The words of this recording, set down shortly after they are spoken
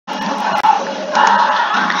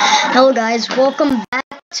Hello guys, welcome back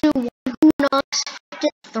to One Who Knocks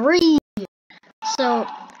 53. So,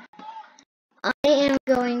 I am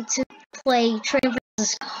going to play Train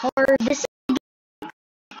vs. Car.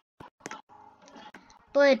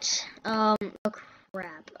 Oh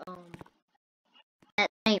crap, that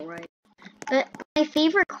ain't right. But my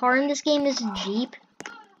favorite car in this game is a Jeep.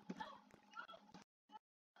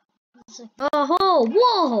 Oh,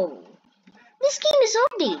 whoa! This game is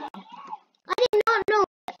updated. I did not know that.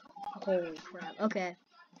 Holy crap, okay.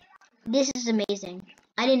 This is amazing.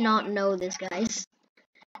 I did not know this, guys.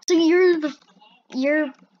 So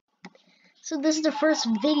So this is the first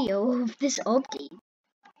video of this update.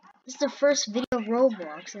 This is the first video of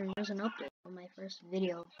Roblox, and there's an update on my first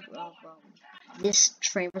video of this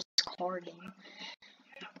Train vs. Car game.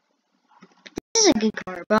 This is a good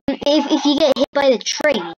car, but if you get hit by the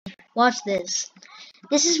train, watch this.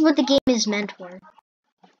 This is what the game is meant for.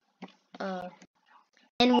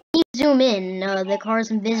 And when you zoom in, the car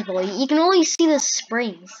is invisible. You can only see the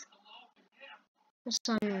springs for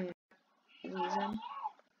some reason.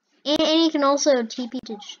 And you can also TP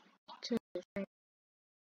to the train.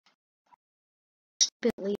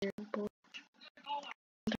 Stupid laser boy.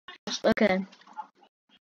 Okay.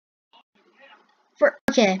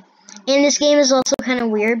 And this game is also kind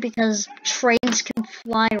of weird because trains can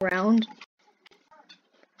fly around.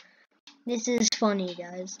 This is funny,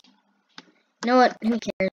 guys. You know what? Who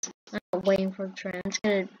cares? I'm not waiting for the train. I'm just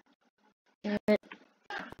gonna.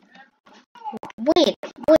 Wait.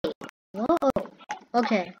 Whoa.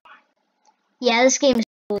 Okay. Yeah, this game is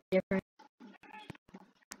totally different.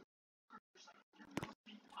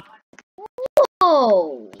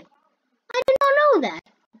 Whoa! I did not know that.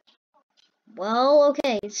 Well,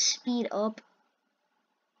 okay, speed up.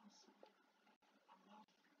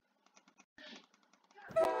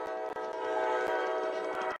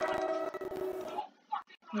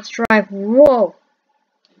 Let's drive. Whoa!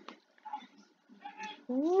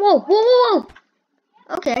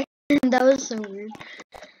 Okay, that was so weird.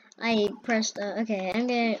 I pressed, okay, I'm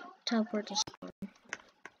gonna teleport to spawn.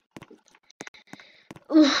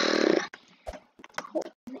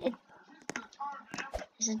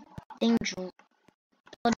 Is a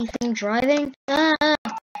bloody thing driving? Ah! I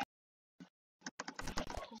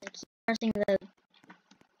keep pressing the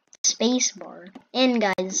space bar. And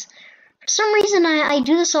guys, for some reason I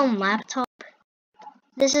do this on laptop.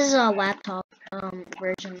 This is a laptop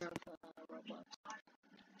version of Roblox.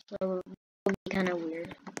 So it'll be kind of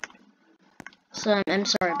weird. So I'm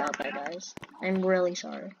sorry about that, guys. I'm really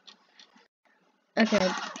sorry.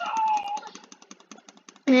 Okay.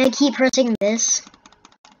 I'm gonna keep pressing this.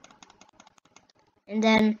 And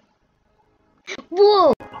then...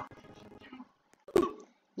 Whoa!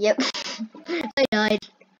 Yep. I died.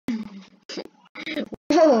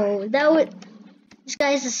 Whoa, this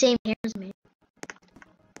guy has the same hair as me.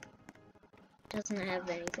 Doesn't have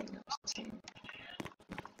anything else to say.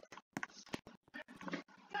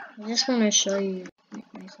 I just want to show you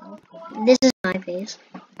myself. This is my face.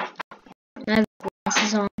 I have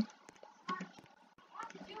glasses on.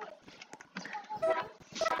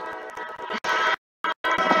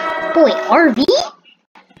 Boy, RV?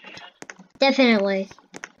 Definitely.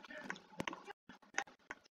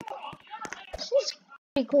 This is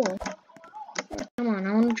pretty cool. Come on,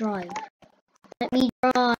 I want to drive. Let me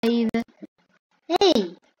drive.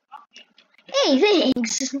 Hey! Hey,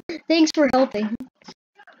 thanks! Thanks for helping.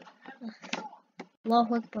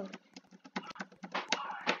 Allahu Akbar.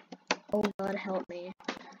 Oh God, help me.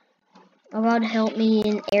 Oh God, help me.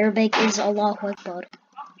 In Arabic is Allahu Akbar.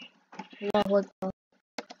 Allahu Akbar.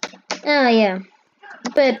 Ah, yeah.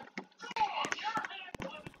 But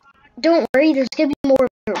don't worry, there's gonna be more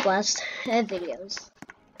Spirit Blast videos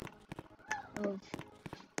of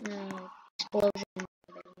explosion.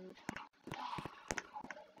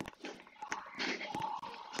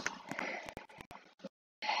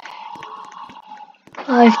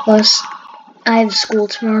 5+. I have school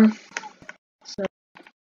tomorrow, so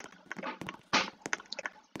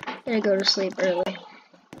I'm gonna go to sleep early.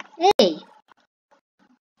 Hey!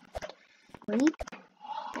 Sleep?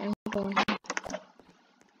 I'm going.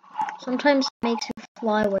 Sometimes it makes you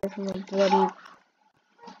fly away from the bloody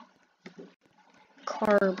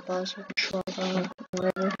car, bus, or truck,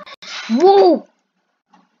 whatever. Whoa!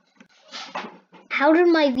 How did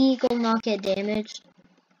my vehicle not get damaged?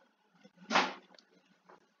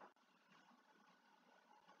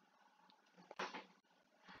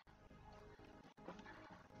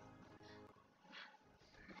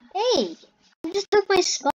 Hey! You just took my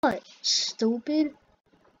spot, stupid.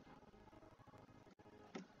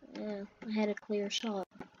 Yeah, I had a clear shot.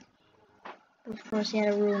 Of course, you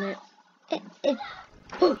had to ruin it.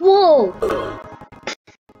 Whoa!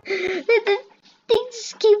 The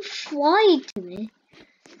things keep flying to me.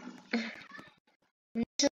 This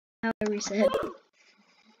is how I reset.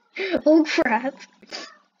 Oh crap!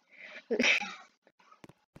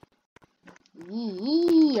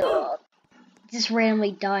 Yeah. Just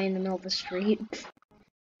randomly die in the middle of the street.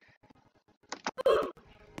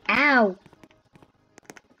 Ow!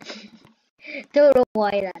 Don't know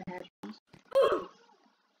why that happened.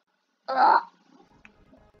 Ugh.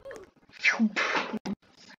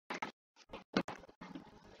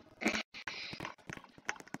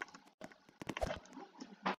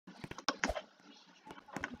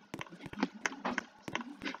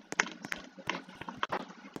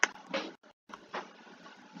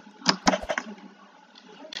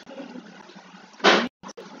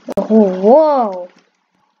 Oh, whoa!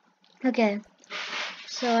 Okay,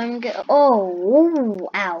 so I'm go. Oh,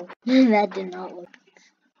 ow! That did not look.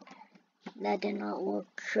 That did not look.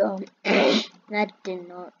 That did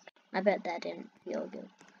not. I bet that didn't feel good.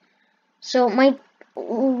 So my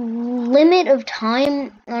limit of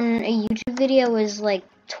time on a YouTube video is like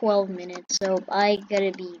 12 minutes. So I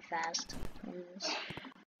gotta be fast on this.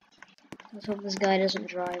 Let's hope this guy doesn't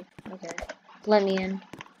drive. Okay, let me in.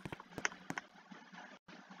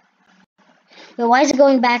 But why is it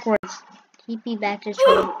going backwards? Keep me back to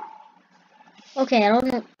train. Okay, I don't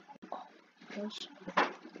know.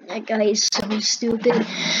 That guy is so stupid.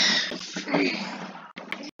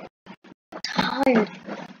 Tired.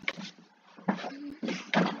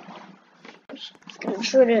 I'm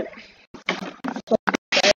sure to.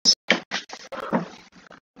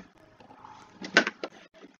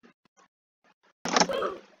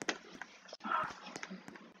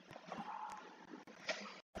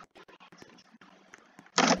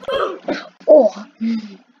 Oh.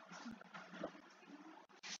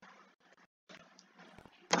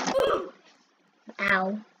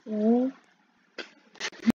 Ow. Oh.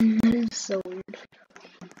 That is so weird.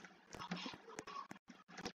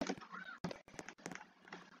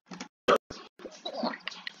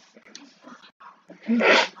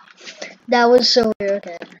 That was so weird.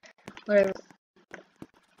 Okay. Whatever.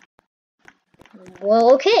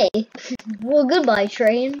 Well, okay. Well, goodbye,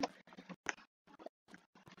 train.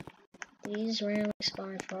 These randomly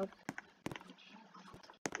spawn frog.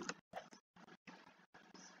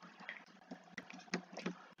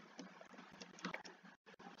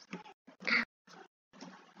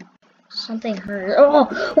 Something hurt. Oh!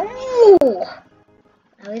 Ooh!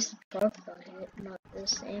 At least the truck got hit, not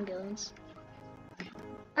this ambulance.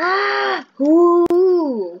 Ah!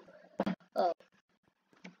 Ooh! Oh.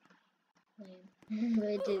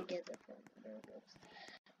 I did get the phone.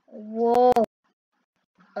 Whoa!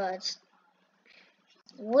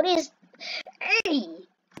 What is? Hey!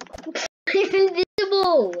 I'm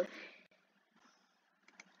invisible!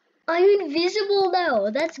 I'm invisible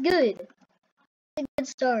now! That's good! That's a good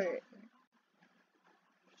start.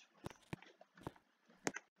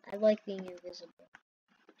 I like being invisible.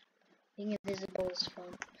 Being invisible is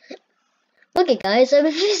fun. Look it, guys, I'm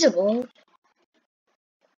invisible!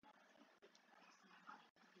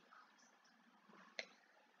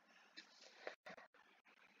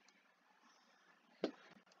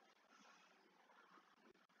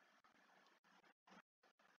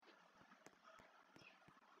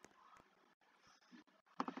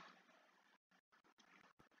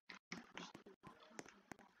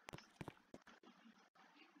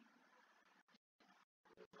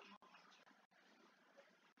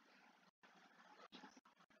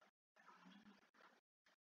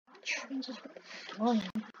 Trains are flying.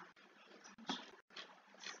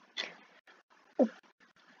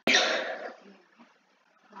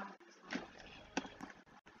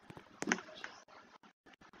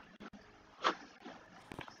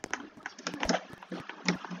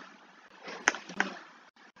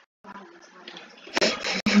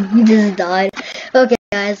 He just died. Okay,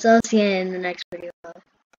 guys, I'll see you in the next video.